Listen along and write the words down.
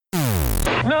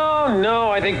No,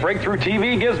 I think Breakthrough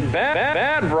TV gives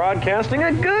bad broadcasting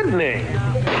a good name.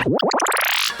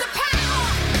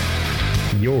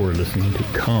 You're listening to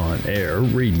Con Air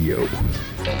Radio.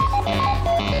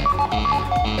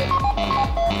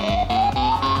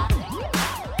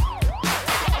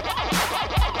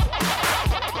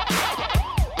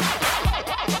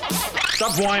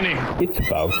 Stop whining. It's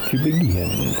about to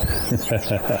begin.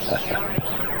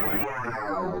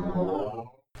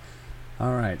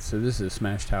 Alright, so this is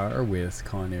Smash Tower with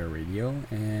Con Air Radio,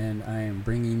 and I am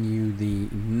bringing you the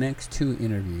next two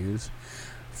interviews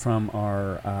from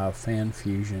our Fan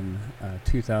Fusion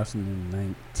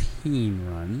 2019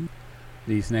 run.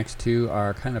 These next two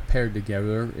are kind of paired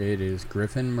together. It is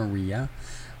Griffin Maria.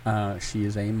 She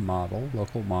is a model,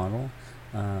 local model.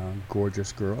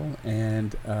 Gorgeous girl,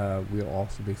 and we'll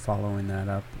also be following that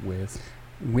up with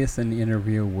an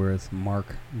interview with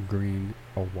Mark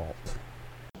Greenawalt.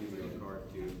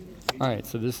 Alright,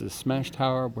 so this is Smash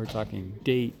Tower. We're talking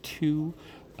day 2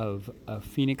 of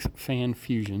Phoenix Fan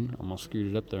Fusion. Almost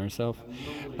screwed it up there myself.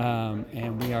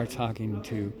 And we are talking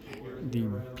to the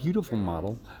beautiful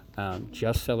model,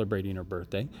 just celebrating her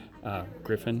birthday,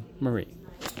 Griffin Marie.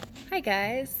 Hi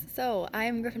guys, so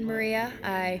I'm Griffin Maria.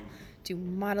 I do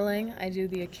modeling, I do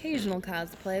the occasional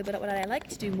cosplay, but what I like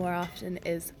to do more often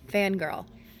is fangirl.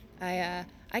 I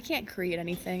can't create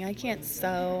anything, I can't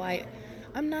sew,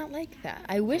 I'm not like that.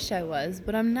 I wish I was,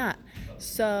 but I'm not.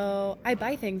 So I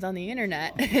buy things on the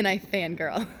internet and I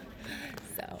fangirl.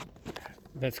 So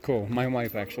That's cool. My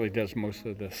wife actually does most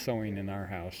of the sewing in our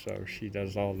house, so she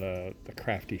does all the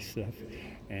crafty stuff.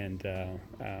 And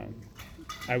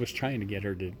I was trying to get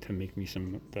her to make me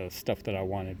some the stuff that I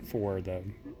wanted for the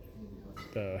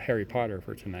Harry Potter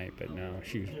for tonight, but no,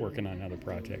 she's working on other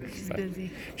projects. She's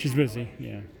busy. She's busy,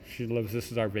 yeah. She loves,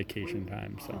 this is our vacation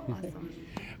time, so.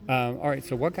 All right,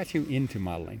 so what got you into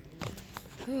modeling?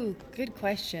 Ooh, good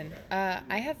question.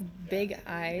 I have big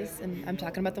eyes, and I'm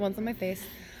talking about the ones on my face.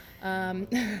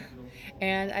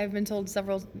 And I've been told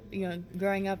several,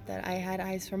 growing up that I had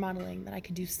eyes for modeling, that I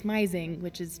could do smizing,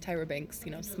 which is Tyra Banks,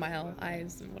 smile,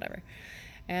 eyes, and whatever.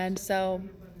 And so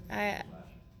I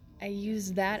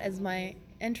used that as my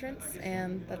entrance,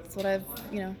 and that's what I've,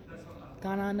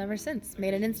 gone on ever since.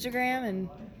 Made an Instagram and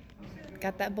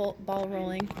got that ball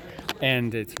rolling.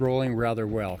 And it's rolling rather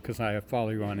well, because I follow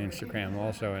you on Instagram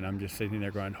also, and I'm just sitting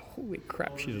there going, holy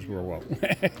crap, she does real well.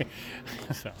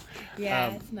 So,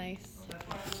 yeah, it's nice.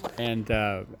 And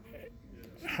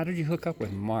how did you hook up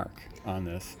with Mark on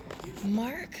this?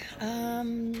 Mark?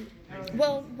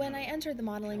 Well, when I entered the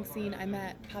modeling scene, I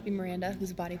met Poppy Miranda, who's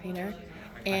a body painter.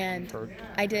 And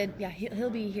I did,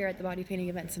 he'll be here at the body painting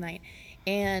event tonight.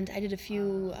 And I did a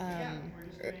few,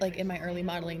 like in my early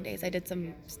modeling days, I did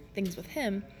some things with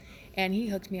him, and he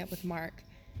hooked me up with Mark.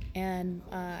 And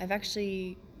I've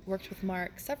actually worked with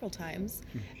Mark several times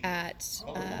at,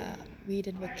 we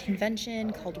did a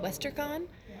convention called WesterCon,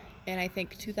 and I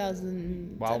think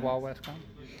 2000. Wild WestCon?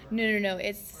 No,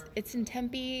 it's in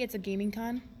Tempe, it's a gaming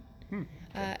con.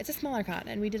 It's a smaller con,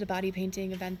 and we did a body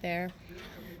painting event there.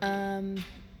 I've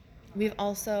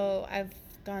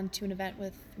gone to an event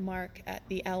with Mark at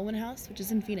the Alwyn House, which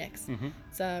is in Phoenix. Mm-hmm.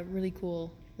 It's a really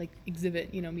cool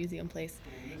exhibit, museum place.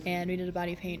 And we did a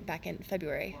body paint back in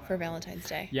February for Valentine's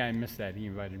Day. Yeah, I missed that. He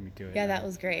invited me to it. Yeah, that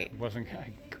was great.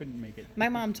 I couldn't make it. My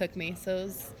mom took me, so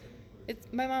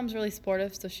my mom's really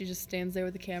sportive, so she just stands there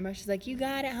with the camera. She's like, "You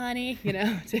got it, honey,"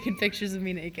 taking pictures of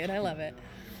me naked. I love it.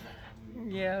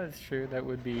 Yeah, that's true. That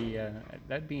would be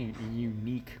that'd be a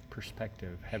unique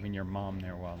perspective, having your mom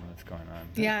there while that's going on.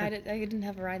 Yeah, I didn't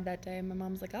have a ride that day. My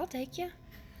mom's like, "I'll take you,"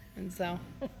 and so.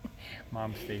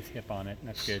 Mom stays hip on it.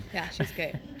 That's good. Yeah, she's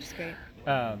great. She's great.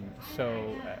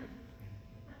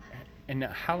 And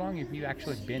how long have you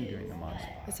actually been doing the modeling?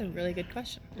 That's a really good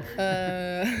question.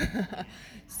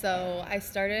 So I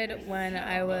started when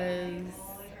I was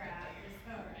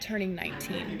turning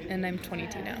 19, and I'm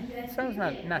 22 now. So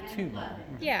it's not too long.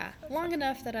 Yeah, long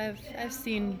enough that I've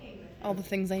seen all the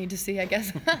things I need to see, I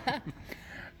guess.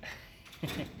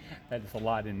 That's a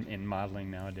lot in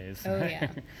modeling nowadays. Oh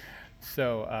yeah.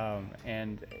 So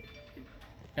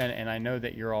and I know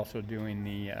that you're also doing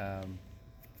the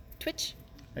Twitch.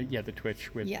 The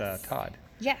Twitch with Yes. Todd.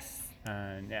 Yes.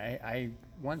 And I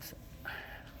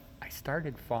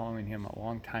started following him a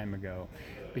long time ago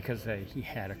because he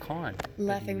had a con.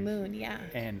 Laughing Moon, yeah.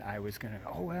 And I was going to,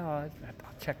 I'll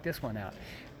check this one out.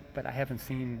 But I haven't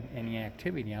seen any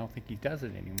activity. I don't think he does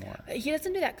it anymore. He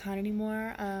doesn't do that con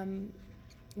anymore.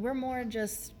 We're more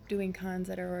just doing cons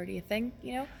that are already a thing,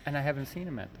 And I haven't seen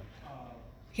him at them.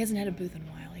 He hasn't had a booth in a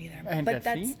while either. And but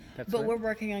that's but we're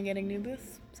working on getting new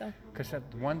booths. So. Because I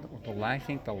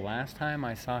think the last time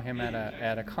I saw him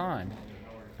at a con,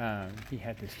 he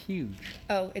had this huge.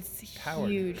 Oh, it's tower.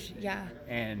 Huge. Yeah.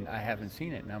 And I haven't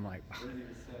seen it, and I'm like.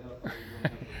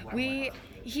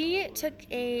 He took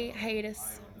a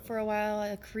hiatus for a while,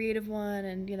 a creative one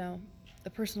and, a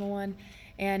personal one,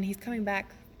 and he's coming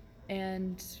back,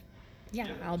 and yeah,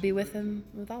 I'll be with him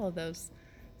with all of those.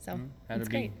 So it's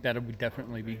great. That'll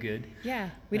definitely be good.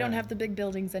 Yeah, we don't have the big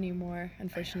buildings anymore,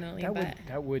 unfortunately.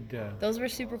 That would. Those were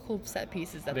super cool set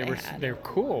pieces that they had. They're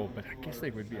cool, but I guess they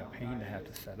would be a pain to have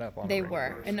to set up on. They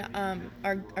were, and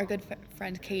our good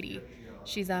friend Katie,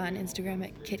 she's on Instagram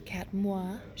at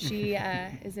KitKatMoi. She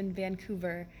is in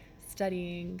Vancouver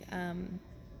studying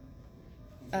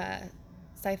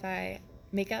sci-fi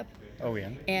makeup. Oh yeah.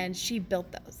 And she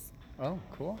built those. Oh,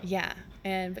 cool. Yeah,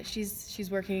 but she's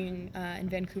working in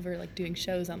Vancouver, like doing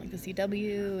shows on like the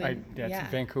CW. And,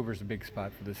 Vancouver's a big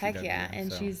spot for the CW. Heck yeah,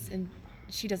 and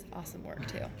she does awesome work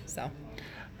too. So.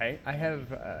 I've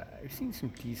seen some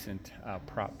decent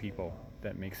prop people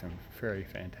that make some very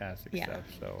fantastic stuff.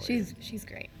 So she's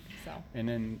great. So. And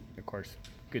then of course,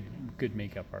 good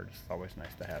makeup artists always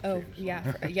nice to have. Oh too, so.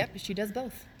 yeah, yep, she does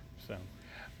both. So.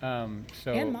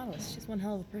 And modelist. She's one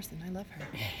hell of a person. I love her.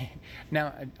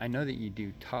 Now, I know that you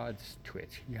do Todd's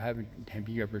Twitch. Have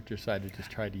you ever decided to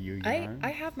try to use your own?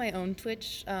 I have my own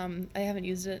Twitch. I haven't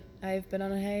used it. I've been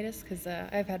on a hiatus because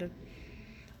I've had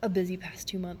a busy past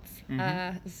 2 months.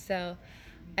 Mm-hmm. So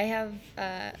I have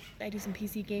I do some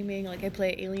PC gaming. Like I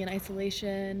play Alien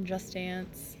Isolation, Just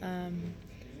Dance.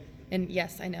 And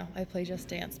yes, I know, I play Just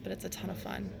Dance, but it's a ton of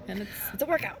fun, and it's a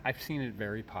workout. I've seen it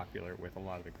very popular with a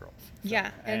lot of the girls. So,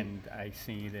 yeah. And I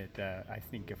see that, I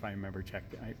think if I remember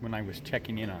when I was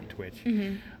checking in on Twitch,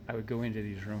 I would go into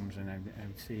these rooms and I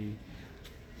would see,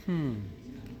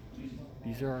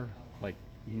 these are like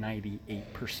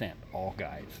 98% all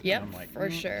guys. Yep, and I'm like,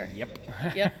 for sure. Yep.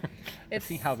 Yep. Let's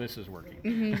see how this is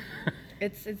working.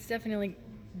 It's definitely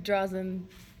draws in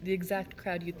the exact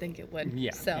crowd you'd think it would.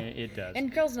 Yeah, so, it does.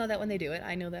 And girls know that when they do it.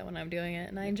 I know that when I'm doing it,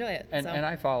 and I enjoy it. And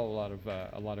I follow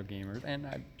a lot of gamers,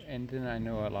 and then I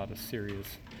know a lot of serious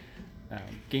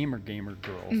gamer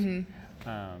girls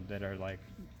that are like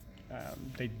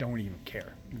they don't even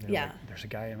care. They're like, there's a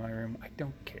guy in my room. I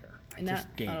don't care. I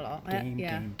just game. Not at all.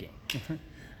 Game.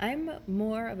 I'm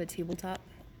more of a tabletop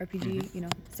RPG.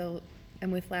 So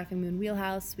I'm with Laughing Moon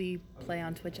Wheelhouse. We play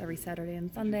on Twitch every Saturday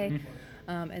and Sunday.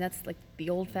 And that's like the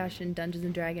old-fashioned Dungeons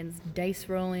and Dragons dice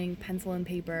rolling, pencil and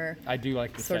paper. I do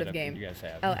like the sort setup of game that you guys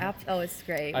have. Oh, it's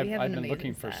great. I've we have an been amazing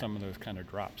looking for set. some of those kind of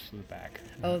drops to the back.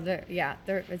 Oh,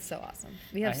 it's so awesome.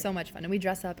 We have so much fun, and we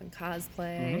dress up and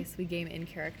cosplay, so we game in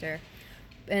character.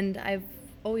 And I've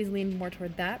always leaned more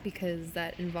toward that because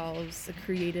that involves a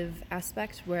creative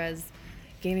aspect, whereas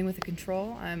gaming with a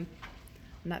control, I'm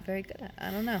not very good at. I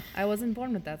don't know. I wasn't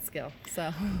born with that skill,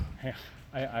 so. Yeah.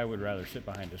 I would rather sit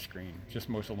behind a screen, just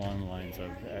most along the lines of,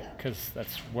 because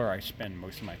that's where I spend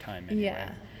most of my time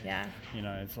anyway. Yeah.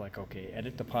 It's like, okay,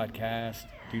 edit the podcast,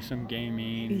 do some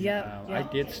gaming. Yep. I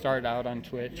did start out on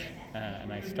Twitch,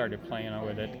 and I started playing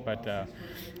with it, but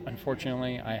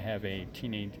unfortunately, I have a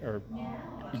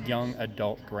young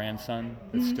adult grandson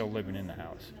that's still living in the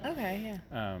house. Okay,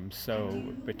 yeah. So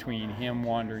between him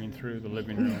wandering through the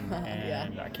living room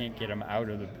and I can't get him out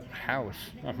of the house,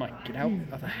 I'm like, get out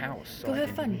of the house. So Go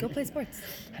have fun. Go play sports.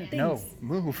 No,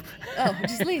 move. Oh,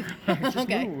 just leave. Just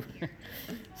okay. move.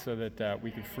 So that we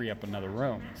could free up another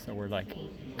room. So we're like,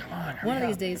 come on. One of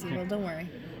these days he will. Don't worry.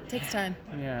 It takes time.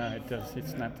 Yeah, it does.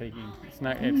 It's not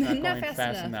Not going fast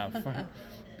fast enough.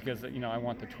 Because I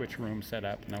want the Twitch room set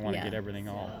up and I want to get everything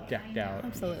all decked out.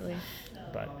 Absolutely.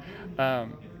 But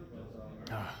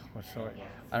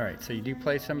all right, so you do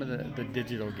play some of the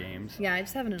digital games. Yeah, I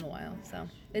just haven't in a while. So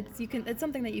it's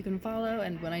something that you can follow,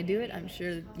 and when I do it, I'm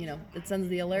sure it sends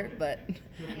the alert, but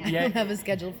I don't have a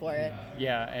schedule for it.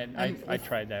 Yeah, and I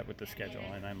tried that with the schedule,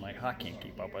 and I'm like, I can't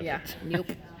keep up with it.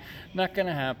 Nope. Not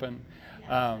gonna happen.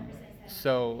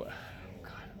 So.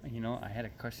 I had a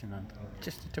question on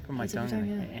just the tip of my tongue,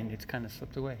 and it's kind of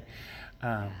slipped away.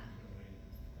 All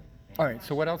right,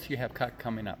 so what else do you have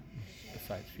coming up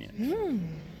besides Phoenix?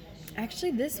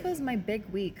 Actually, this was my big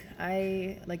week.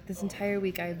 This entire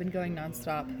week I've been going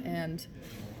nonstop, and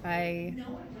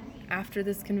after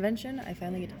this convention, I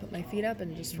finally get to put my feet up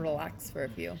and just relax for a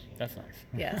few. That's nice.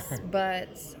 Yes, but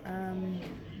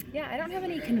I don't have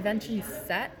any conventions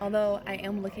set, although I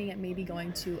am looking at maybe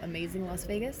going to Amazing Las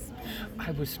Vegas.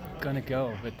 I was going to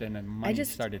go, but then money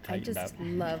started tightening up. I just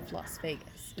love Las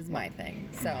Vegas is my thing,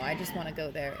 so I just want to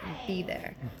go there and be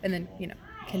there, and then,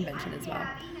 convention as well.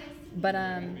 But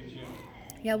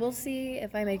Yeah, we'll see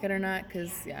if I make it or not,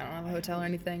 because I don't have a hotel or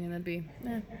anything, and that'd be,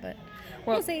 but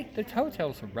Well, we'll see. the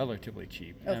hotels are relatively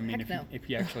cheap. Oh, I mean, heck no. if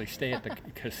you actually stay at the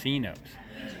casinos.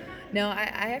 No, I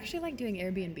actually like doing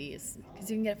Airbnbs, because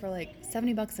you can get it for like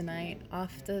 $70 a night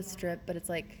off the strip, but it's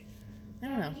like, I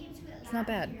don't know, it's not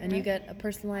bad, and you get a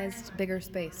personalized, bigger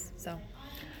space, so.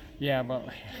 Yeah, well,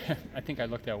 I think I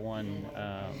looked at one,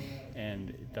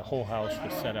 and the whole house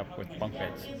was set up with bunk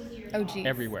beds Oh, geez.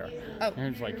 everywhere. Oh,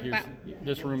 And it's like, wow.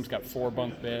 this room's got 4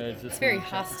 bunk beds. This It's very room's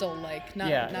got- hostel-like, not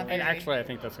Yeah, very. and actually, I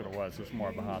think that's what it was. It was more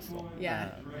of a hostel. Yeah.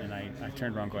 And I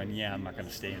turned around going, yeah, I'm not going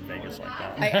to stay in Vegas like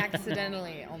that. I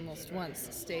accidentally almost once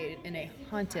stayed in a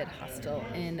haunted hostel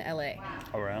in LA.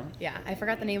 Around? Yeah, I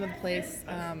forgot the name of the place,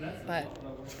 but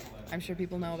I'm sure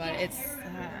people know about it. It's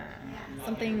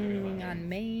something on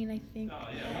Main, I think,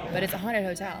 but it's a haunted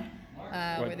hotel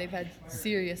where they've had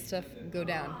serious stuff go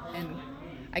down. And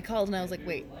I called and I was like,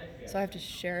 wait, so I have to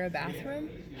share a bathroom?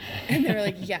 And they were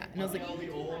like, yeah. And I was like,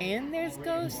 and there's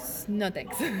ghosts? No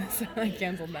thanks. So I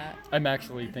canceled that. I'm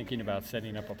actually thinking about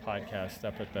setting up a podcast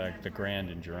up at the Grand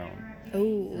in Jerome,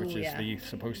 Oh, which is yeah.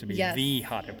 supposed to be Yes. the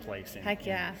haunted place. Heck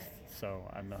yeah. So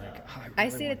I'm like, I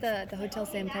really stayed want at the Hotel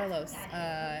San Carlos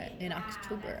in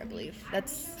October, I believe.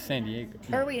 That's San Diego.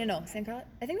 or wait, no, San Carlos.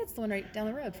 I think that's the one right down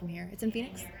the road from here. It's in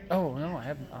Phoenix, Oh no, I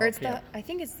haven't. or it's okay. I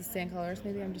think it's the San Carlos.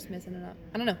 Maybe I'm just missing it up.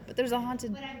 I don't know, but there's a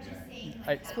haunted,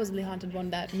 supposedly haunted one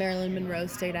that Marilyn Monroe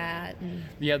stayed at. And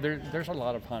Yeah, there's a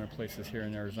lot of haunted places here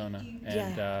in Arizona,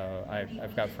 and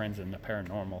I've got friends in the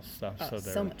paranormal stuff. oh, so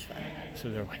they're so much fun. So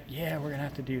they're like, yeah, we're gonna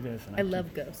have to do this. And I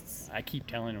love ghosts. I keep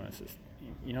telling them, I says,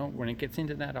 you know, when it gets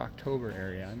into that October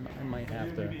area, I might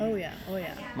have to Oh yeah, oh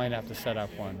yeah, set up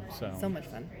one. so much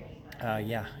fun.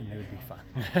 Yeah, and it would be fun.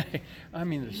 I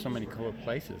mean, there's so many cool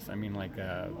places. I mean, like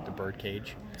the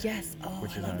Birdcage, Yes. Oh,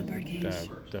 which I is love the birdcage.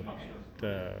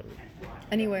 the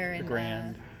Anywhere in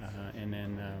Grand, and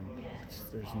then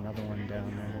there's another one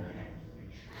down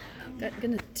there.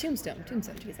 Tombstone. Geez,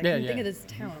 I Yeah, couldn't yeah. think of this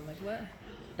town. I'm like, what?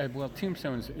 Well,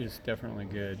 Tombstone is definitely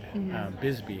good.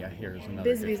 Bisbee, I hear, is another.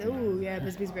 Bisbee's. good one. Oh yeah,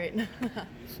 Bisbee's great.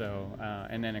 So,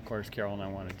 and then of course, Carol and I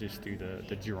want to just do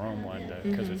the Jerome one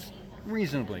because it's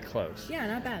reasonably close. Yeah,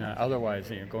 not bad.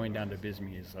 Otherwise, going down to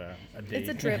Bisbee is a day. It's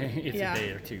a trip, It's yeah. a day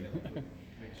or two.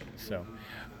 So,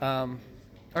 all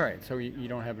right. So you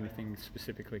don't have anything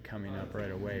specifically coming up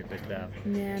right away, but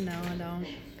Yeah, no, I don't.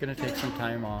 gonna take some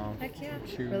time off. Heck yeah.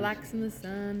 to- Relax in the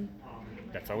sun.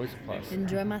 That's always a plus.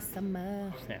 Enjoy my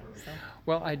summer. Yeah. So,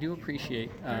 Well, I do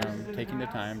appreciate taking the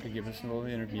time to give us a little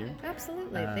interview.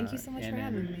 absolutely. Thank you so much for And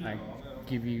having me. I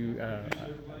give you,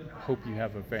 hope you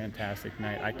have a fantastic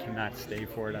night. I cannot stay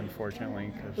for it,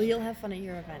 unfortunately. Well, you'll have fun at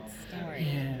your events. Don't worry.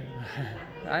 Yeah,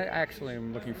 I actually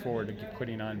am looking forward to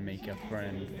putting on makeup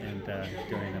and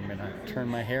doing. I'm gonna turn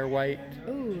my hair white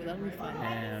Ooh, that'll be fun.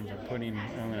 and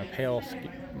I'm gonna pale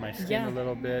my skin Yeah, a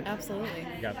little bit. absolutely.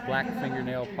 Got black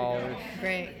fingernail polish.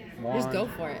 Great. Wand. Just go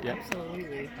for it. Yep.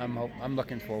 Absolutely. I'm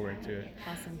looking forward to it.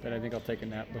 Awesome. But I think I'll take a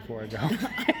nap before I go.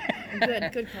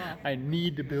 Good call. I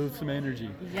need to build some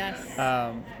energy. Yes.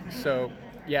 So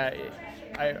yeah,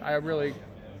 I really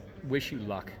wish you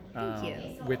luck Thank you.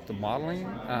 with the modeling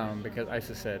because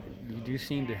as I said, you do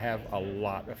seem to have a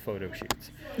lot of photo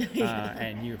shoots,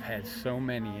 and you've had so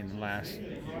many in the last,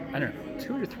 I don't know,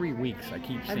 2 to 3 weeks. I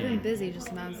keep I've seeing. been busy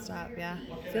just nonstop. Yeah.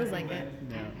 Feels like it.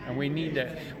 Yeah, and we need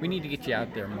to get you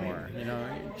out there more. You know,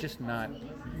 just not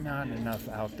enough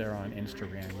out there on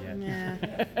Instagram yet. Yeah.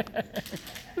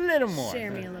 A little more.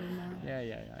 Share me a little more.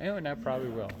 Yeah. Oh, and I probably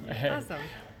will. Awesome.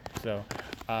 So,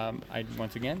 I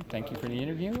once again thank you for the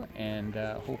interview, and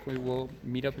hopefully we'll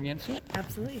meet up again soon.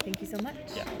 Absolutely. Thank you so much.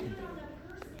 Yeah.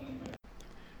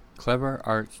 Clever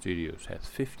Art Studios has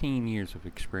 15 years of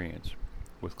experience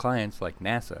with clients like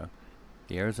NASA,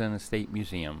 the Arizona State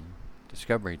Museum,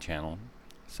 Discovery Channel,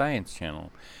 Science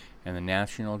Channel, and the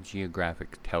National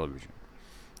Geographic Television.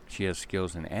 She has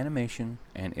skills in animation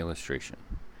and illustration.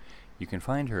 You can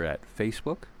find her at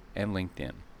Facebook and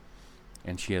LinkedIn.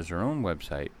 And she has her own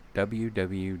website,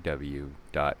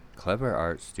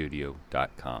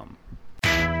 www.cleverartstudio.com.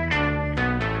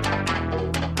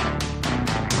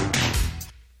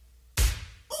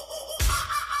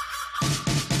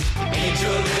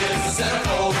 Angel is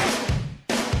settled,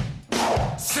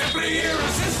 simply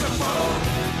irresistible.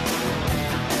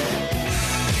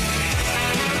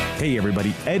 Hey everybody,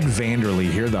 Ed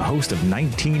Vanderlee here, the host of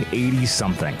 1980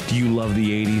 Something. Do you love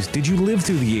the 80s? Did you live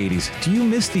through the 80s? Do you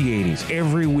miss the 80s?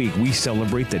 Every week we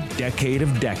celebrate the decade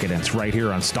of decadence right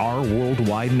here on Star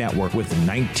Worldwide Network with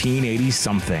 1980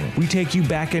 Something. We take you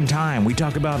back in time. We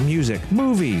talk about music,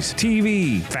 movies,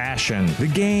 TV, fashion, the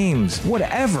games,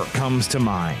 whatever comes to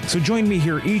mind. So join me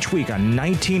here each week on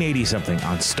 1980 Something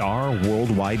on Star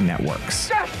Worldwide Networks.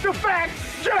 That's the fact,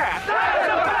 Jack! That's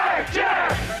the fact,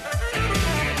 Jack!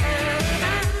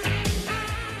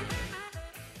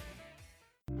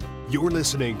 You're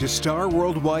listening to Star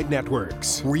Worldwide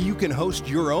Networks, where you can host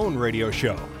your own radio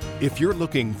show. If you're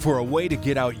looking for a way to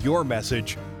get out your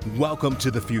message, welcome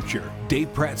to the future.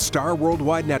 Dave Pratt's Star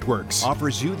Worldwide Networks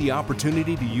offers you the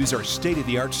opportunity to use our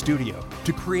state-of-the-art studio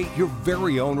to create your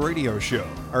very own radio show.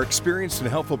 Our experienced and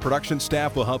helpful production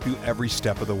staff will help you every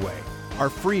step of the way. Our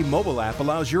free mobile app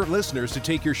allows your listeners to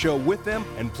take your show with them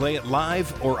and play it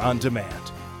live or on demand.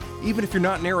 Even if you're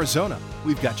not in Arizona,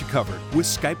 we've got you covered with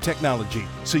Skype technology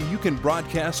so you can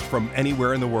broadcast from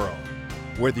anywhere in the world.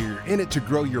 Whether you're in it to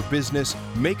grow your business,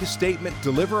 make a statement,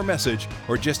 deliver a message,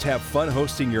 or just have fun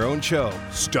hosting your own show,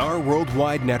 Star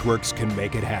Worldwide Networks can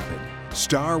make it happen.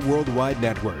 Star Worldwide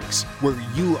Networks, where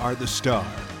you are the star.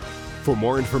 For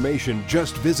more information,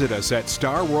 just visit us at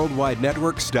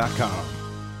starworldwidenetworks.com.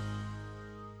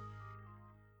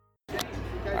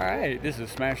 All right, this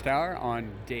is Smash Tower on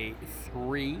day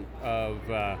 3 of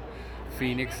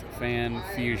Phoenix Fan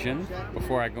Fusion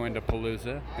before I go into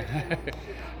Palooza.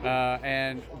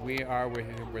 And we are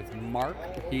with Mark.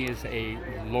 He is a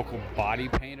local body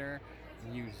painter,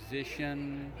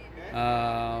 musician,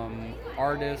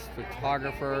 artist,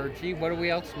 photographer. Gee, what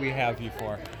else do we have you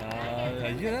for?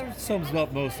 That sums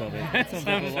up most of it. That sums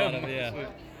up a lot of it, yeah.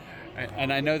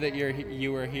 And I know that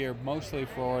you were here mostly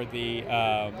for the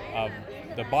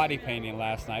body painting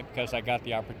last night because I got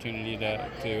the opportunity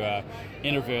to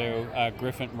interview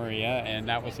Griffin Maria, and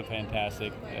that was a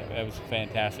fantastic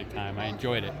time. I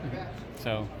enjoyed it.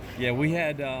 So yeah, we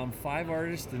had 5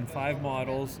 artists and 5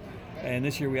 models, and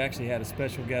this year we actually had a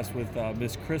special guest with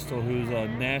Miss Crystal, who's a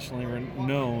nationally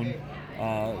renowned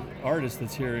artist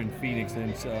that's here in Phoenix,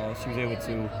 and she was able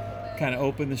to kind of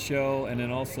open the show, and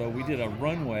then also we did a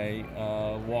runway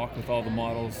walk with all the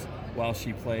models while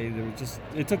she played.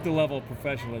 It took the level of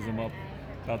professionalism up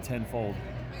about tenfold.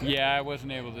 Yeah, I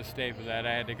wasn't able to stay for that.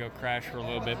 I had to go crash for a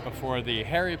little bit before the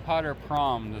Harry Potter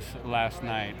prom last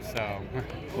night. So,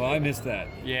 well, I missed that.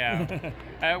 Yeah.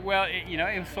 Well,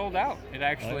 it was sold out. It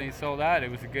actually sold out. It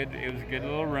was a good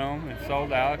little room. It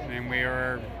sold out, and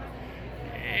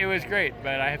it was great,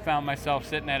 but I found myself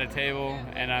sitting at a table,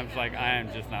 and I was like, I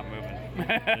am just not moving.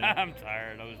 I'm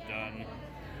tired. I was done.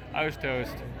 I was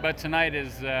toast. But tonight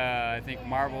is, I think,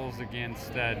 Marvel's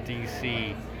against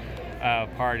DC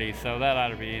party, so that ought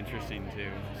to be interesting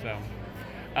too. So,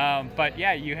 but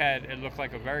yeah, it looked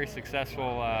like a very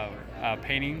successful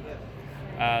painting,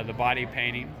 the body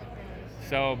painting.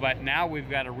 So, but now we've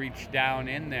got to reach down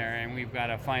in there, and we've got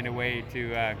to find a way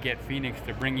to get Phoenix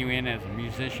to bring you in as a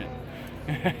musician.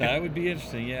 That would be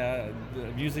interesting, yeah.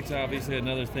 Music's obviously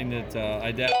another thing that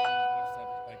I dabble in as much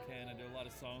as I can. I do a lot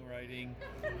of songwriting,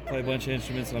 play a bunch of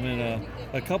instruments. I'm in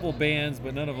a couple bands,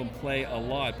 but none of them play a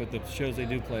lot, but the shows they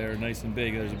do play are nice and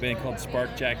big. There's a band called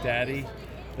Spark Jack Daddy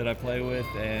that I play with,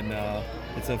 and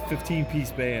it's a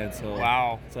 15-piece band, so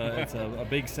wow. It's a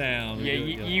big sound. Yeah,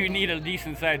 you need a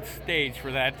decent-sized stage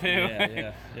for that, too.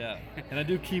 Yeah. And I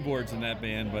do keyboards in that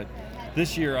band, but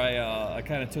this year I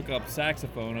kind of took up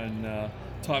saxophone and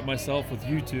taught myself with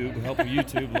YouTube, help with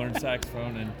YouTube, learn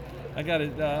saxophone, and I got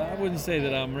it. I wouldn't say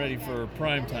that I'm ready for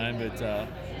prime time, but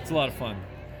it's a lot of fun.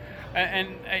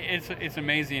 And it's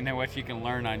amazing how much you can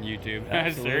learn on YouTube.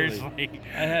 Absolutely. Seriously.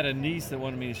 I had a niece that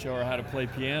wanted me to show her how to play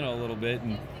piano a little bit,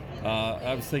 and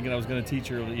I was thinking I was going to teach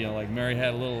her, like Mary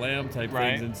Had a Little Lamb type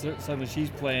things, and suddenly she's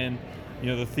playing,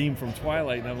 the theme from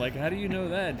Twilight, and I'm like, how do you know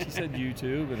that? And she said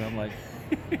YouTube, and I'm like,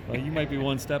 well, you might be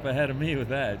one step ahead of me with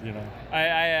that, I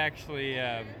actually,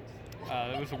 it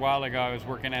was a while ago, I was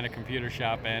working at a computer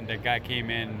shop, and a guy came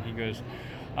in, he goes,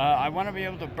 I want to be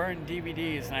able to burn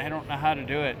DVDs, and I don't know how to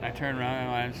do it. And I turned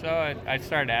around, and so I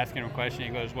started asking him a question. He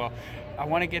goes, well, I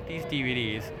want to get these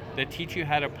DVDs that teach you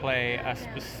how to play a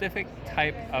specific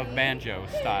type of banjo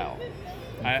style.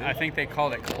 I think they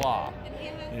called it claw.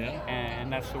 Yeah.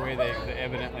 And that's the way they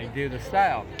evidently do the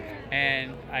style.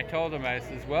 And I told him, I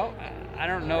says, well, I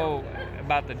don't know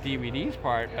about the DVDs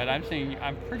part, but I'm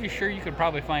pretty sure you could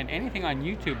probably find anything on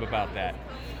YouTube about that.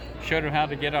 Showed him how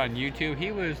to get on YouTube.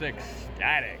 He was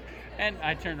ecstatic. And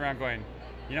I turned around going,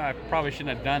 I probably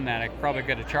shouldn't have done that. I probably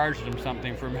could have charged them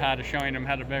something for showing them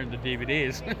how to burn the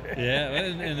DVDs. Yeah,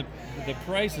 and the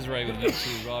price is right with that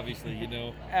too,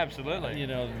 obviously, Absolutely.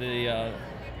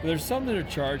 There's some that are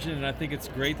charging, and I think it's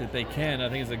great that they can. I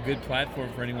think it's a good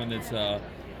platform for anyone that's,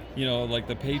 like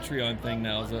the Patreon thing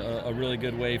now is a really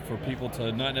good way for people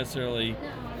to not necessarily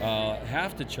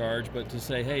have to charge, but to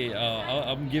say, hey,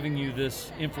 I'm giving you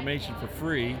this information for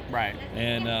free. Right.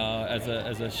 And as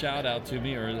a shout out to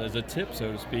me, or as a tip,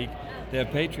 so to speak, they have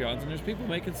Patreons, and there's people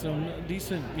making some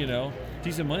decent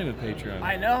money with Patreon.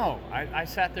 I know. I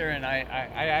sat there and I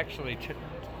actually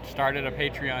started a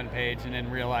Patreon page and then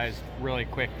realized really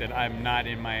quick that I'm not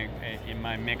in my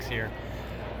mix here.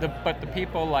 But the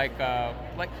people like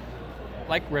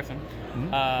Griffin,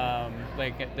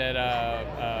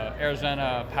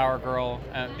 Arizona Power Girl,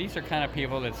 these are kind of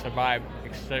people that survive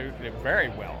very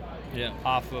well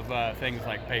off of things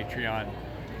like Patreon,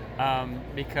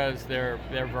 because they're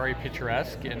very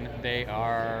picturesque, and they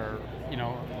are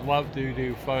love to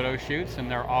do photo shoots, and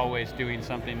they're always doing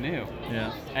something new.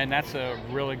 Yeah. And that's a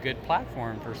really good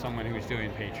platform for someone who's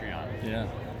doing Patreon. Yeah.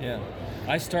 Yeah.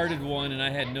 I started one, and I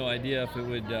had no idea if it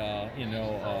would,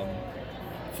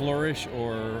 flourish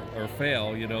or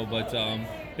fail, but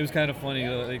it was kind of funny.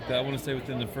 I want to say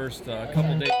within the first couple days of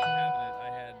having it, I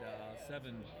had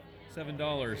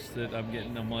 $7 that I'm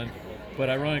getting a month. But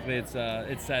ironically, it's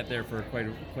sat there for quite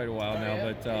a while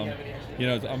now. But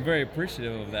I'm very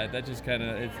appreciative of that. That just kind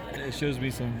of it shows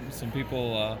me some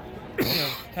people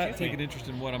take an interest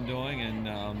in what I'm doing, and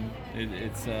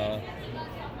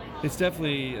it's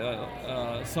definitely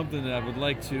something that I would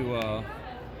like to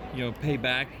pay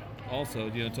back also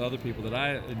to other people that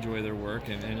I enjoy their work,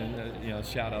 and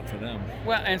shout out to them.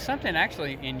 Well, and something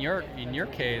actually in your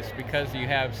case, because you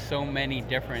have so many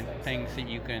different things that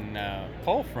you can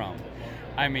pull from.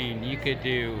 I mean, you could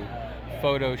do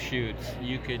photo shoots,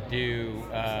 you could do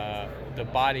the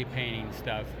body painting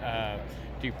stuff,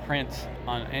 do prints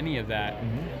on any of that,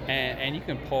 and you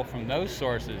can pull from those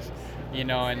sources,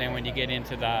 and then when you get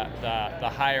into the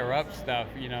higher up stuff,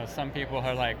 some people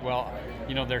are like, well,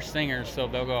 they're singers, so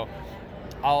they'll go,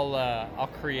 I'll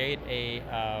create a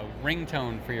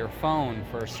ringtone for your phone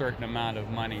for a certain amount of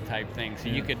money type thing. So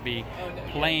you could be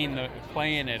playing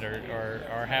it,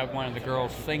 or have one of the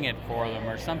girls sing it for them,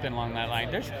 or something along that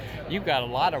line. You've got a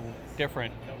lot of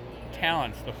different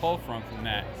talents to pull from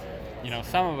that.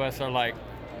 Some of us are like,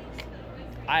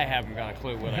 I haven't got a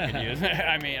clue what I could use.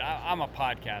 I mean, I'm a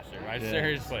podcaster, right? Yeah.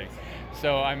 Seriously.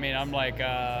 So, I mean, I'm like,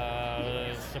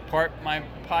 support my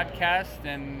podcast,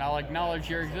 and I'll acknowledge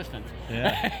your existence.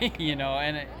 Yeah.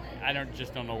 And I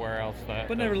don't know where else.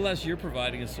 But nevertheless, you're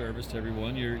providing a service to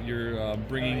everyone. You're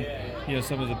bringing,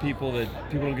 some of the people that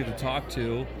people don't get to talk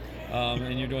to,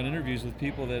 and you're doing interviews with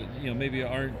people that maybe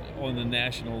aren't on the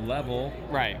national level,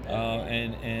 right?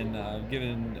 And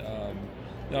giving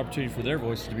the opportunity for their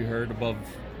voices to be heard above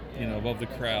the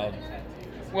crowd.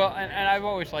 Well, and I've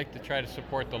always liked to try to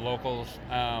support the locals,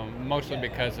 mostly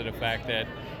because of the fact that,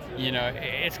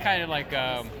 it's kind of like,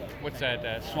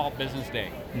 Small Business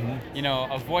Day.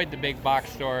 Mm-hmm. Avoid the big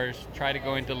box stores, try to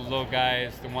go into the little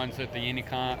guys, the ones that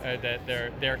that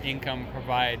their income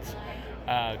provides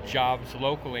jobs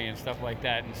locally and stuff like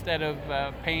that, instead of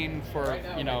paying for,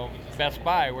 Best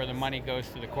Buy, where the money goes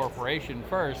to the corporation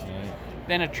first,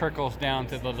 then it trickles down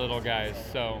to the little guys.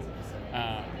 So,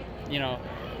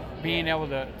 being able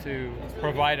to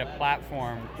provide a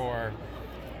platform for,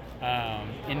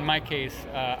 in my case,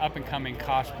 up-and-coming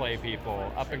cosplay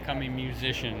people, up-and-coming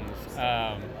musicians.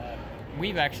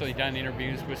 We've actually done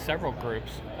interviews with several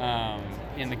groups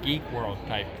in the geek world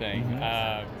type thing.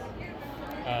 Mm-hmm.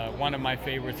 One of my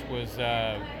favorites was,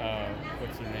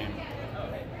 what's the name?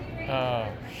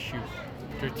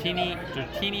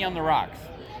 Dratini on the Rocks.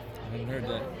 I haven't heard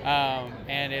that.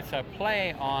 And it's a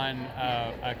play on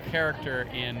a character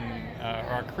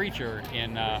or a creature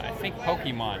in, I think,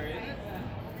 Pokemon.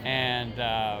 And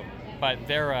but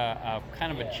they're a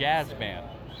kind of a jazz band.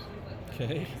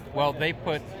 Okay. Well, they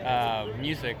put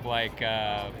music like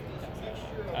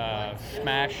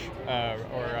Smash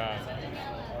or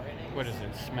what is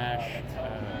it? Smash.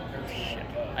 Shit.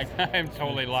 I'm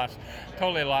totally lost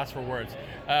for words.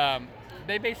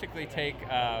 They basically take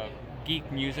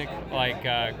geek music, like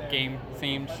game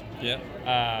themes. Yeah.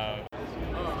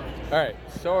 All right,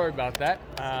 sorry about that.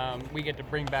 We get to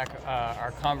bring back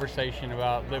our conversation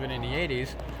about living in the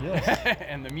 80s. Yes.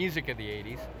 And the music of the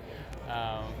 80s.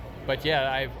 But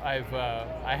yeah,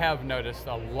 I have noticed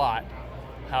a lot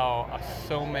how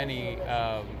so many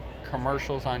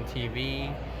commercials on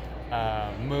TV,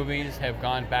 movies have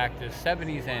gone back to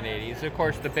 70s and 80s. Of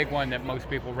course, the big one that most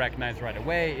people recognize right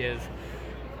away is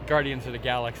Guardians of the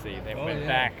Galaxy. They went yeah.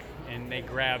 back and they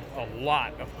grabbed a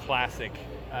lot of classic,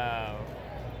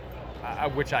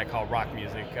 which I call rock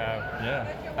music.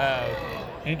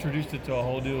 Introduced it to a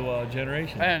whole new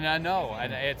generation. And I know,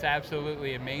 and it's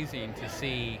absolutely amazing to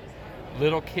see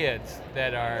little kids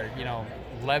that are,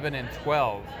 11 and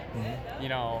 12,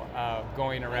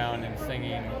 going around and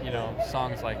singing,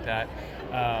 songs like that.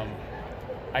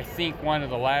 I think one of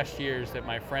the last years that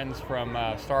my friends from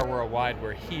Star Worldwide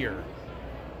were here,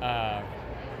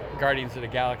 Guardians of the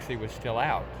Galaxy was still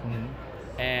out.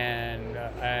 And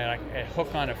at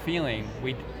Hook on a Feeling,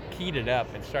 we keyed it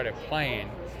up and started playing,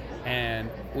 and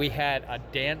we had a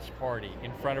dance party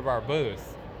in front of our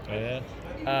booth. Oh,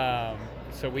 yeah?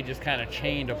 So we just kind of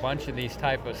chained a bunch of these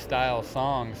type of style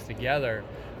songs together.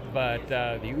 But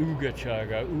the Ooga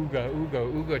Chugga, Ooga Ooga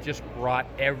Ooga just brought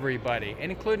everybody, and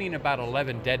including about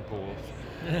 11 Deadpools,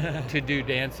 to do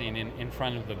dancing in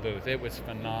front of the booth. It was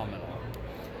phenomenal.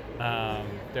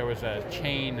 There was a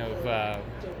chain of,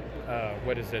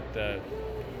 what is it?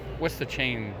 What's the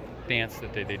chain dance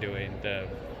that they do in the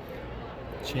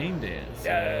Chain dance,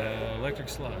 electric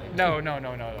slide. No.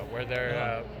 Where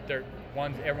they're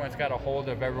everyone's got a hold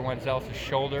of everyone else's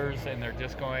shoulders and they're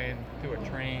just going through a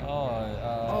train.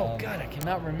 Oh God, I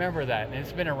cannot remember that. And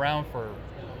it's been around for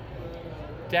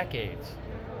decades.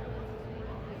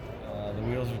 The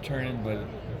wheels are turning, but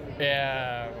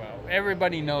yeah, well,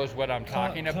 everybody knows what I'm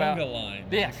talking about. Conga line.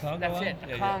 Yes, Conga that's line? it.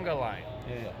 Yeah, Conga line.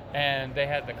 Yeah. And they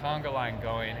had the conga line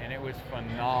going, and it was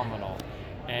phenomenal.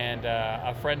 And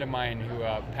a friend of mine who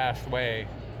passed away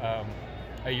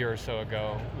a year or so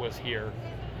ago was here,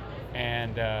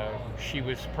 and she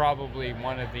was probably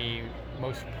one of the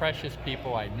most precious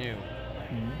people I knew,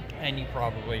 and you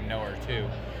probably know her too.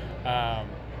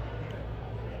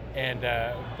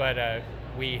 But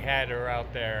we had her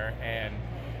out there, and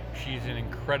she's an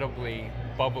incredibly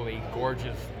bubbly,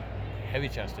 gorgeous,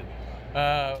 heavy-chested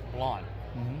blonde.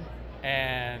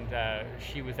 And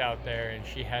she was out there, and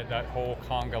she had that whole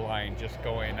conga line just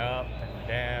going up and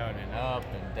down and up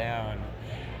and down.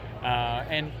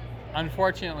 And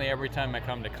unfortunately, every time I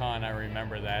come to con, I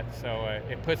remember that. So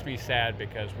it puts me sad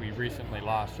because we recently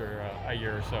lost her a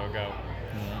year or so ago.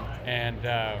 And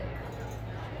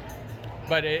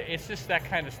but it's just that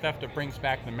kind of stuff that brings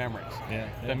back the memories.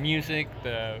 The music,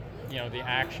 the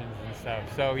actions and stuff.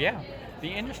 So yeah, the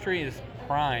industry is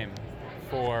prime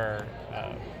for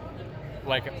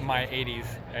like my 80s,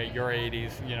 your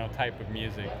 80s, type of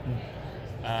music.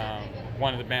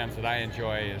 One of the bands that I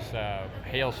enjoy is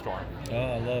Halestorm. Oh,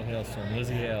 I love Halestorm.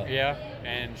 Lizzie Hale. Yeah,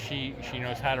 and she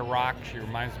knows how to rock. She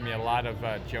reminds me a lot of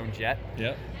Joan Jett.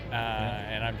 Yep.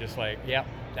 And I'm just like, yep,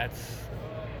 that's,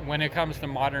 when it comes to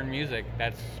modern music,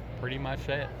 that's pretty much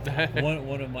it.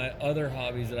 One of my other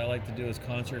hobbies that I like to do is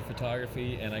concert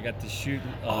photography, and I got to shoot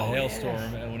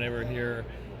Halestorm, and when they were here,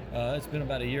 it's been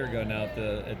about a year ago now at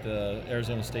the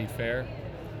Arizona State Fair.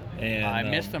 And I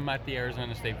missed them at the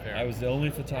Arizona State Fair. I was the only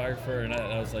photographer, and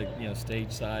I was like,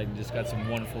 stage side, and just got some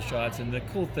wonderful shots. And the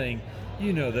cool thing,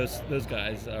 those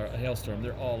guys are Halestorm.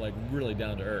 They're all like really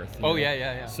down to earth.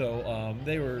 Yeah. So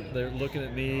they're looking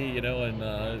at me,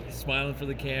 and smiling for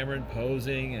the camera and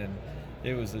posing, and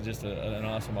it was just an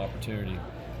awesome opportunity.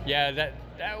 Yeah,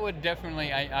 that would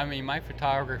definitely. I mean, my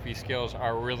photography skills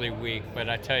are really weak, but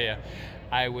I tell you,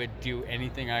 I would do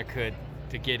anything I could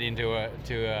to get into a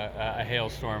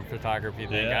Halestorm photography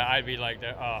thing. Yeah. I'd be like,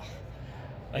 oh.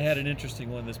 I had an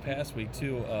interesting one this past week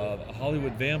too.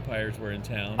 Hollywood Vampires were in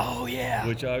town. Oh yeah.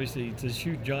 Which obviously to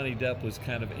shoot Johnny Depp was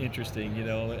kind of interesting,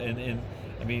 and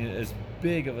I mean, as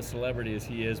big of a celebrity as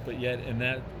he is, but yet in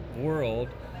that world,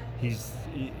 he's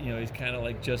kind of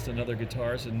like just another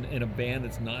guitarist in a band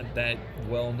that's not that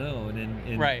well known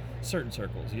in certain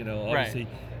circles. Obviously,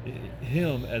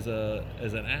 him as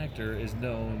an actor is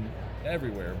known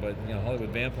everywhere, but Hollywood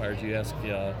Vampires, you ask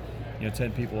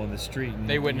 10 people on the street, and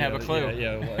they wouldn't have a clue.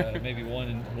 Maybe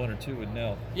one or two would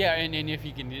know. Yeah, and if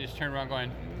you can just turn around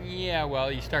going, yeah,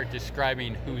 well, you start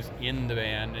describing who's in the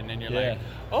band, and then you're like,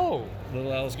 oh,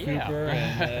 Little Alice Cooper,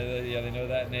 and they know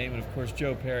that name, and of course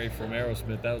Joe Perry from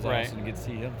Aerosmith. That was awesome to get to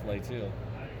see him play too.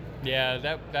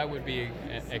 Yeah, that would be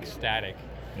ecstatic.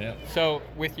 Yeah. So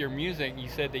with your music, you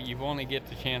said that you've only get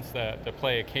the chance to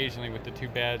play occasionally with the two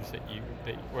bands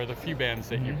or the few bands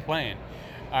that you're playing.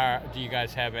 Do you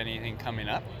guys have anything coming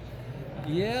up?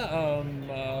 Yeah,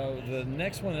 the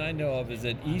next one that I know of is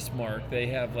at Eastmark. They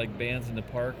have like bands in the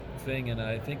park thing, and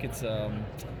I think it's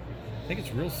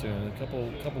real soon, a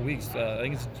couple weeks. I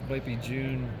think it might be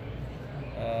June.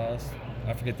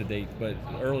 I forget the date, but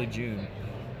early June.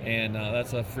 And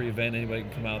that's a free event. Anybody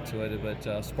can come out to it.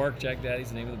 But Spark Jack Daddy's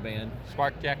the name of the band.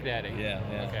 Spark Jack Daddy. Yeah.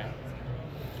 Okay.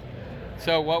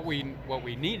 So what we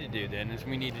need to do then is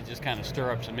we need to just kind of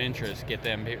stir up some interest, get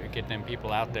them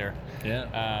people out there.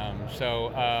 Yeah.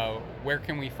 So where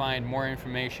can we find more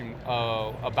information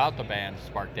about the band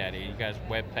Spark Daddy? You guys'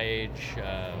 webpage?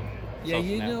 Yeah,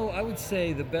 I would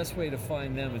say the best way to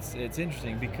find them, it's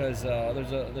interesting because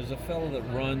there's a fellow that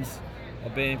runs a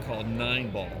band called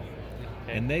Nine Ball.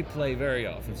 Okay. And they play very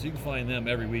often, so you can find them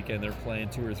every weekend. They're playing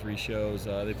 2 or 3 shows.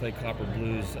 They play Copper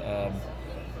Blues,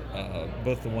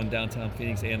 both the one downtown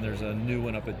Phoenix and there's a new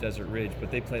one up at Desert Ridge, but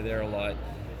they play there a lot.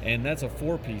 And that's a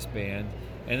 4-piece band.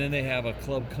 And then they have a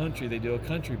Club Country. They do a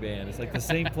country band. It's like the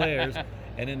same players.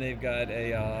 And then they've got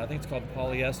I think it's called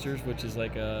Polyesters, which is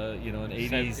like an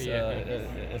 80s,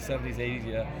 70s, 80s,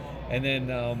 yeah. And then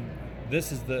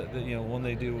this is the one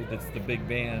they do that's the big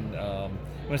band.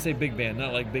 When I say big band,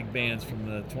 not like big bands from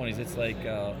the 20s. It's like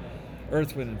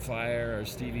Earth, Wind and Fire or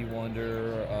Stevie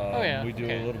Wonder. We do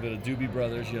a little bit of Doobie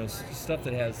Brothers. Stuff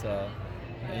that has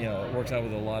it works out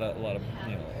with a lot of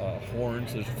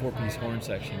horns. There's a 4-piece horn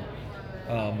section.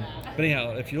 But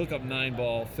anyhow, if you look up Nine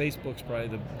Ball, Facebook's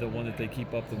probably the one that they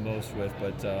keep up the most with.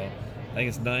 But I think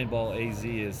it's 9Ball AZ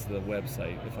is the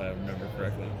website, if I remember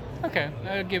correctly. Okay,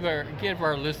 give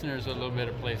our listeners a little bit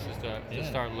of places to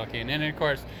start looking. And of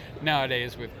course,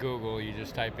 nowadays with Google, you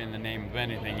just type in the name of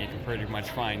anything, you can pretty much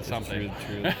find something.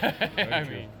 True. I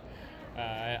mean,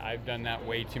 I've done that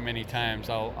way too many times.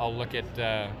 I'll look at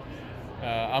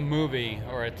a movie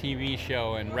or a TV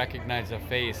show and recognize a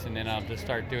face, and then I'll just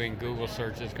start doing Google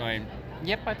searches going,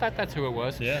 yep, I thought that's who it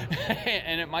was. Yeah.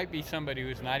 And it might be somebody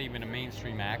who's not even a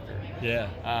mainstream actor. Yeah.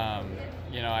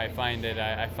 I find that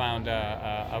I found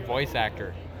a voice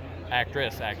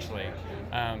actress actually,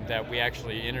 that we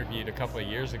actually interviewed a couple of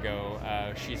years ago.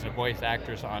 She's a voice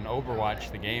actress on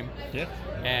Overwatch, the game. Yeah.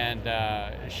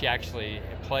 And she actually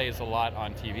plays a lot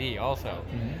on TV also.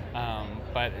 Mm-hmm.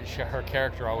 But her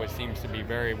character always seems to be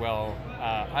very well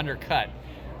undercut.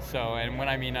 So, and what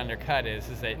I mean undercut is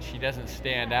that she doesn't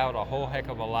stand out a whole heck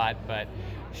of a lot, but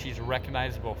she's a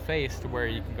recognizable face to where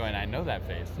you can go, and I know that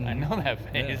face. Mm-hmm. I know that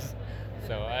face. Yeah.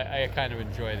 So I kind of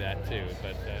enjoy that too.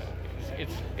 But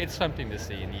it's something to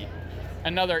see.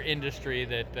 Another industry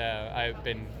that I've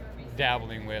been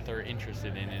dabbling with or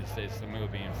interested in is the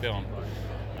movie and film.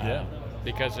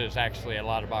 Because there's actually a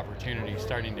lot of opportunities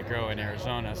starting to grow in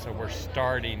Arizona, so we're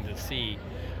starting to see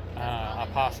a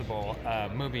possible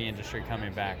movie industry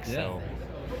coming back. Yeah. So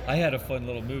I had a fun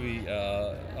little movie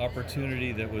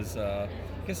opportunity that was, I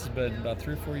guess it's been about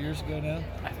 3 or 4 years ago now,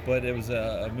 but it was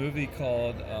a movie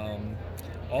called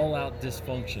All Out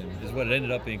Dysfunction is what it ended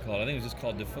up being called. I think it was just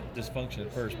called Dysfunction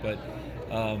at first, but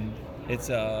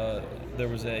there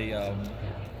was I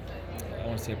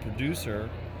want to say a producer,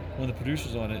 one of the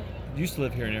producers on it, used to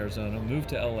live here in Arizona, moved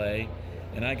to LA,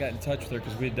 and I got in touch with her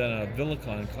because we had done a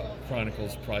VillaCon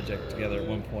Chronicles project together at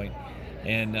one point.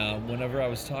 And whenever I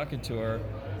was talking to her,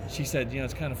 she said,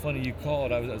 it's kind of funny you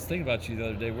called. I was thinking about you the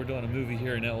other day. We're doing a movie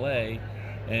here in LA,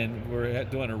 and we're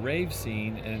doing a rave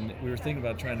scene, and we were thinking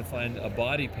about trying to find a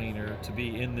body painter to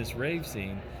be in this rave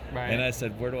scene. Right. And I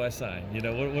said, where do I sign? What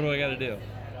do I got to do?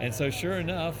 And so sure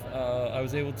enough, I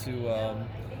was able to,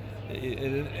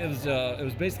 it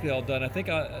was basically all done. I think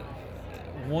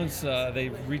once they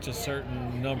reach a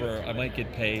certain number, I might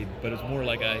get paid, but it's more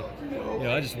like I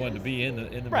just wanted to be in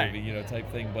the right. movie,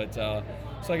 type thing. But so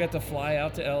I got to fly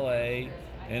out to LA,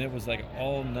 and it was like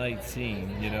all night scene,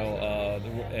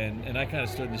 and I kind of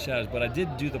stood in the shadows. But I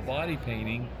did do the body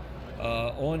painting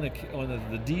on the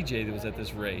DJ that was at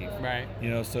this rave. Right.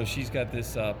 So she's got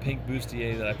this pink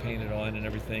bustier that I painted on and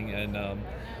everything, and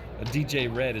DJ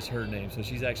Red is her name, so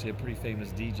she's actually a pretty famous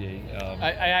DJ.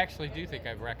 I actually do think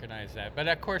I've recognized that, but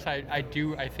of course I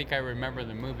think I remember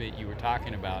the movie that you were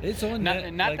talking about. It's on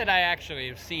not that I actually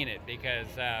have seen it, because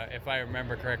if I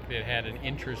remember correctly, it had an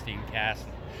interesting cast.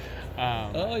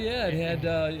 It had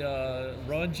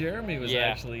Ron Jeremy was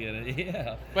actually in it.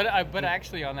 Yeah. But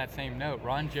actually, on that same note,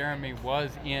 Ron Jeremy was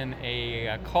in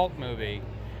a cult movie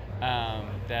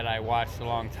that I watched a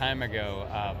long time ago,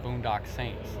 Boondock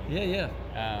Saints. Yeah.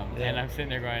 And I'm sitting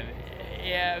there going,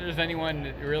 if there's anyone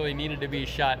that really needed to be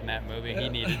shot in that movie, he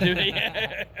needed to be.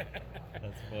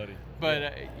 That's funny.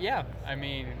 But I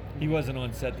mean, he wasn't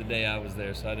on set the day I was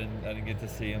there, so I didn't get to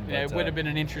see him. But, it would have been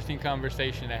an interesting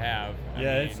conversation to have.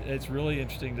 It's really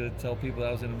interesting to tell people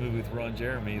I was in a movie with Ron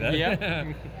Jeremy.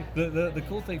 The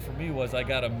cool thing for me was I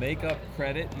got a makeup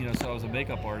credit, so I was a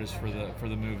makeup artist for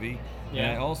the movie. Yeah.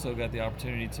 And I also got the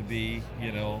opportunity to be,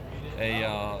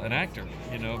 an actor,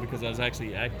 because I was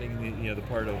actually acting the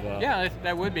part of.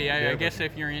 That would be. I guess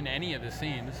if you're in any of the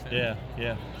scenes. Yeah.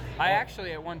 I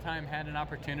actually at one time had an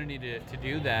opportunity to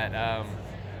do that.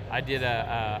 I did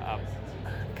a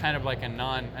kind of like a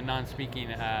non-speaking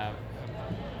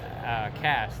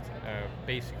cast,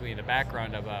 basically the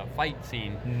background of a fight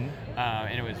scene,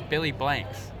 and it was Billy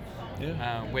Blanks,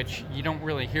 which you don't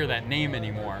really hear that name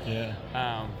anymore.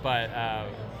 But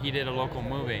he did a local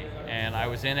movie, and I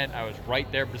was in it. I was right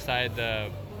there beside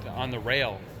on the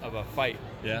rail of a fight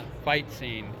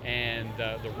scene, and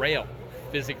the rail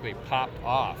physically popped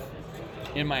off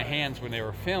in my hands when they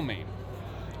were filming.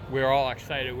 We were all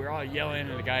excited. We were all yelling,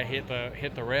 and the guy hit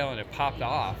the rail, and it popped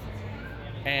off.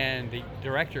 And the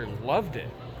director loved it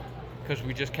because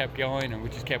we just kept going,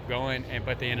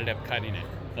 but they ended up cutting it.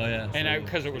 Oh yeah. And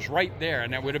because it was right there,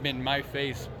 and that would have been my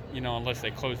face, unless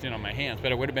they closed in on my hands.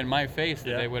 But it would have been my face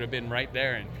that they would have been right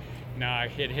there, and no,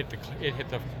 it hit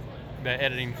the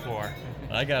editing floor.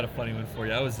 I got a funny one for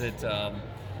you. I was at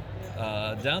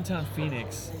downtown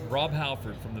Phoenix. Rob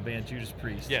Halford from the band Judas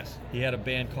Priest. Yes. He had a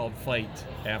band called Fight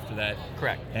after that.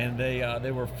 Correct. And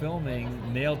they were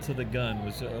filming "Nailed to the Gun"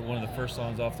 was one of the first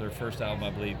songs off their first album, I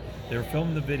believe. They were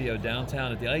filming the video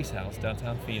downtown at the Ice House,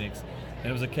 downtown Phoenix. And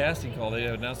it was a casting call. They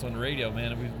announced on the radio,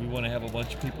 man, we want to have a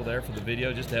bunch of people there for the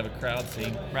video, just to have a crowd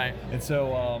scene. Right. And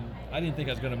so I didn't think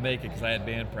I was going to make it because I had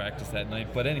band practice that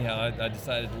night. But anyhow, I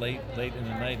decided late in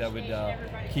the night I would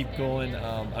keep going.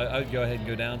 I would go ahead and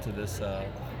go down to this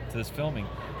filming.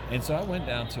 And so I went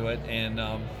down to it, and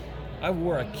I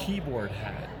wore a keyboard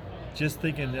hat, just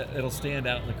thinking that it'll stand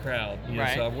out in the crowd.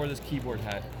 Right. So I wore this keyboard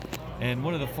hat. And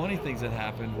one of the funny things that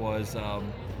happened was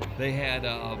they had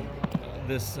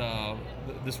this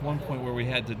one point where we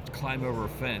had to climb over a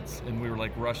fence, and we were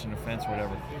like rushing a fence or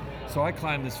whatever. So I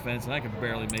climbed this fence, and I could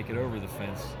barely make it over the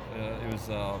fence. It was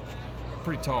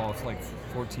pretty tall. It's like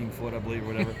 14 foot, I believe, or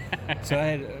whatever. So I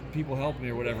had people help me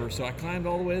or whatever. So I climbed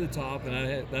all the way to the top, and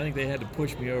I think they had to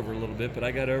push me over a little bit, but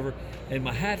I got over, and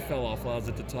my hat fell off while I was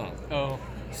at the top. Oh.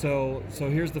 So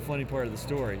here's the funny part of the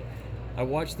story. I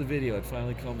watched the video, it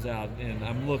finally comes out, and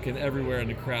I'm looking everywhere in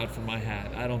the crowd for my hat.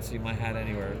 I don't see my hat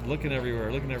anywhere. Looking everywhere.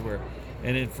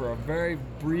 And then for a very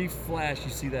brief flash,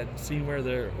 you see that scene where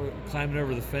they're climbing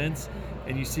over the fence,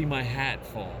 and you see my hat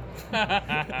fall.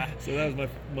 So that was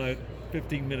my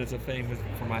 15 minutes of fame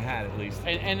for my hat, at least.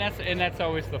 And that's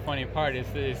always the funny part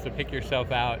is to pick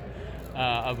yourself out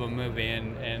of a movie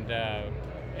and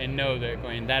know that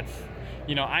going, that's,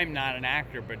 I'm not an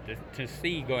actor, but to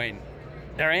see going,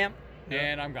 there I am.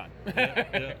 And I'm gone.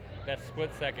 That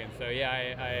split second. So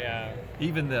I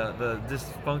even the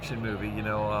Dysfunction movie,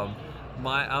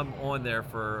 I'm on there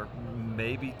for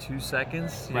maybe 2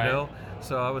 seconds, you know.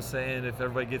 So I was saying, if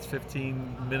everybody gets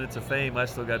 15 minutes of fame, I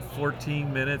still got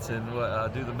 14 minutes and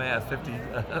do the math,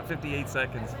 58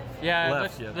 seconds.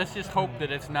 Left. Let's just hope that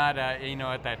it's not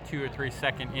at that 2 or 3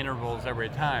 second intervals every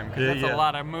time, because that's a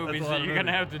lot of movies that you're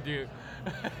gonna have to do.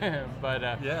 But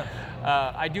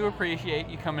I do appreciate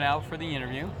you coming out for the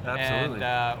interview. Absolutely.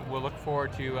 And we'll look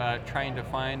forward to trying to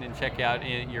find and check out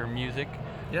your music.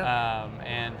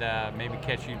 And maybe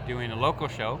catch you doing a local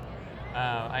show.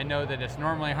 I know that it's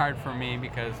normally hard for me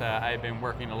because I've been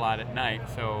working a lot at night,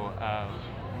 so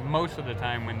most of the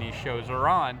time when these shows are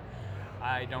on,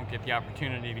 I don't get the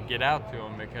opportunity to get out to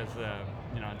them because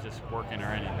just working or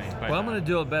anything. But, well, I'm going to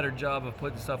do a better job of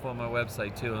putting stuff on my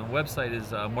website too. And the website is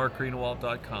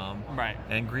markgreenawalt.com. Right.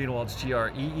 And Greenawalt's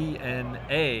Greenawalt.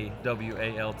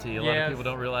 A lot of people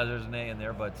don't realize there's an A in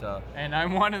there, but. And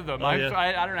I'm one of them. Oh, I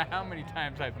don't know how many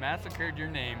times I've massacred your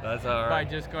name. That's all right. By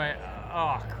just going,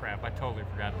 oh crap! I totally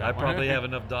forgot that. I probably have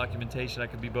enough documentation. I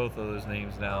could be both of those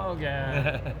names now. Oh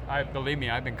yeah. Believe me,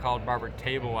 I've been called Barbara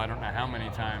Table. I don't know how many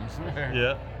times.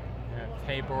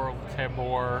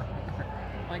 Tabor.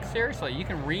 Like seriously, you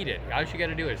can read it. All you got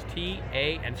to do is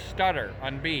T-A and stutter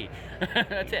on B.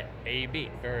 That's it. A-B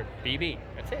or B-B.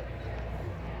 That's it.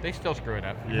 They still screw it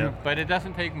up. Yeah. But it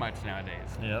doesn't take much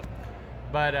nowadays. Yep.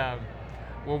 But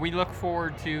well, we look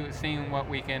forward to seeing what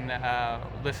we can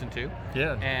listen to.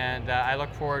 Yeah. And I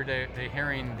look forward to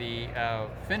hearing the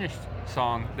finished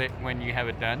song that when you have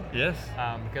it done. Yes.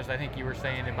 Because I think you were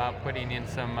saying about putting in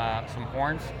some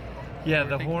horns. Yeah,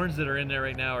 the horns that are in there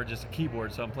right now are just a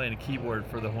keyboard, so I'm playing a keyboard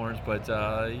for the horns, but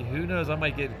who knows, I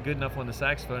might get good enough on the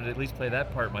saxophone to at least play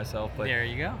that part myself. But there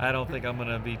you go. I don't think I'm going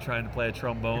to be trying to play a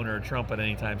trombone or a trumpet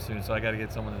anytime soon, so I got to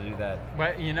get someone to do that.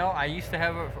 But I used to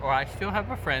have I still have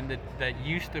a friend that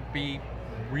used to be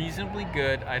reasonably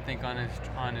good, I think, on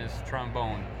his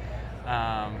trombone.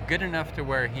 Good enough to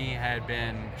where he had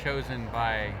been chosen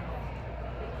by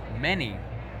many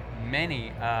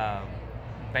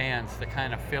bands to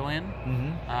kind of fill in.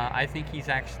 Mm-hmm. I think he's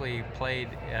actually played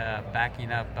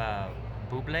backing up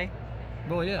Bublé.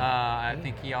 Oh yeah. I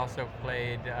think he also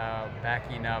played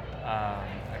backing up.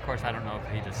 Of course, I don't know if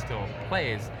he just still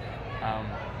plays.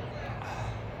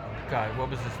 God, what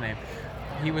was his name?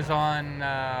 He was on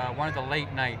one of the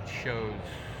late night shows,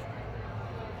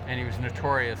 and he was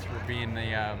notorious for being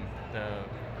the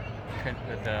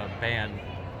band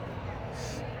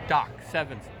Doc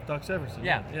Severinsen. Doc Severinsen.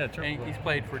 Yeah, And he's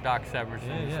played for Doc Severinsen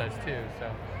and Yeah. such too.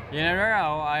 So you never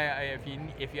know.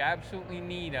 If you absolutely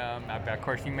need him, of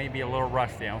course he may be a little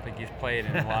rusty. I don't think he's played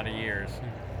in a lot of years,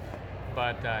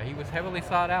 but he was heavily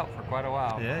sought out for quite a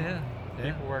while. Yeah.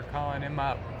 People were calling him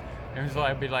up. It was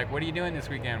like, I'd be like, "What are you doing this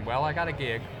weekend?" "Well, I got a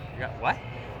gig." "You got what?"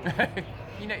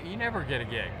 You never get a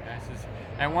gig.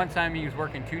 At one time, he was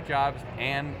working 2 jobs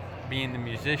and being the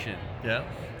musician. Yeah.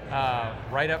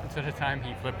 Right up until the time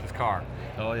he flipped his car.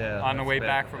 Oh yeah. On the that's way bad.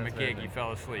 back from a That's gig, bad. he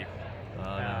fell asleep. Oh,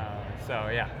 no. So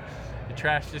yeah, he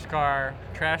trashed his car,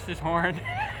 trashed his horn.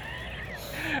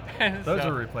 And Those so-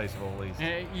 are replaceable, at least.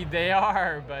 They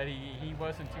are, but he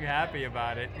wasn't too happy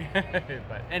about it.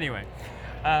 But anyway,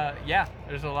 yeah,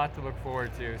 there's a lot to look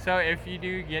forward to. So if you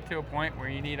do get to a point where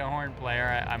you need a horn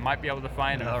player, I might be able to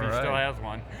find him if he still has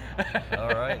one. All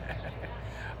right.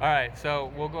 All right,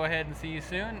 so we'll go ahead and see you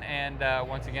soon. And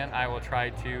once again, I will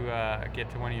try to get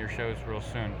to one of your shows real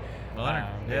soon. Honored.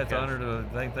 Yeah, it's an because- honor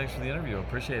to thanks for the interview.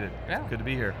 Appreciate it. Yeah. It's good to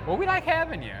be here. Well, we like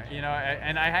having you, and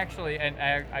I actually,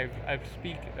 I've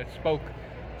spoke,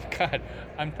 God,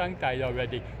 I'm tongue-tied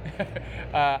already.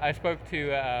 I spoke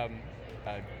to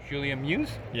Julia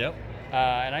Muse. Yep.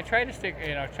 And I try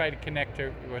to try to connect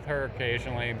with her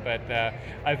occasionally, but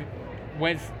I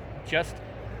was just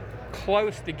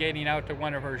close to getting out to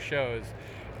one of her shows,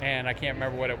 and I can't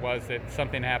remember what it was. That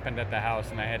something happened at the house,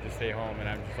 and I had to stay home, and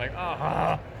I'm just like,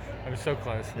 oh. I was so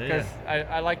close because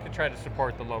I like to try to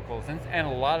support the locals and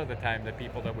a lot of the time the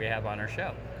people that we have on our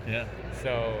show. Yeah.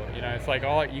 So it's like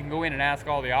you can go in and ask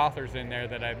all the authors in there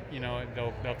that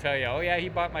they'll tell you, oh yeah, he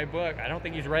bought my book. I don't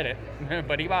think he's read it,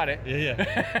 but he bought it. Yeah.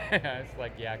 It's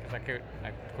like because I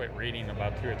quit reading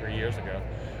about 2 or 3 years ago.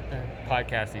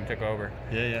 Podcasting took over.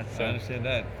 Yeah. So- I understand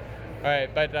that. All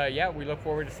right, but yeah, we look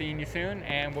forward to seeing you soon,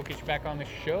 and we'll get you back on the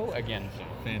show again soon.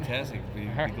 Fantastic. Be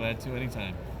glad to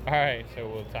anytime. All right, so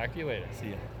we'll talk to you later. See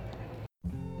ya.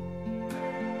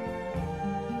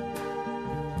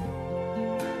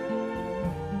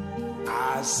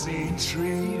 I see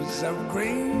trees of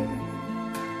green,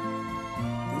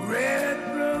 red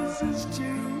roses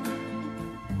too.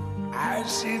 I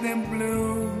see them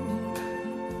bloom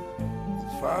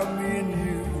for me and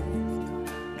you.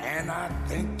 And I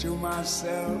think to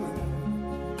myself,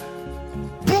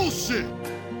 bullshit!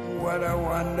 What a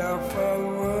wonderful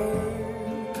world.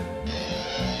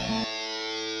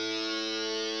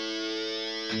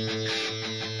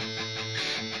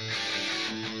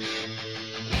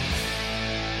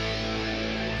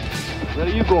 Where are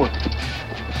you going?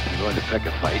 I'm going to pick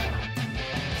a fight.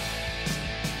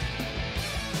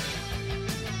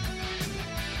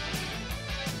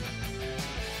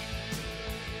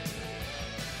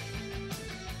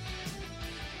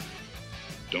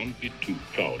 Don't be too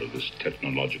proud of this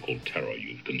technological terror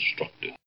you've constructed.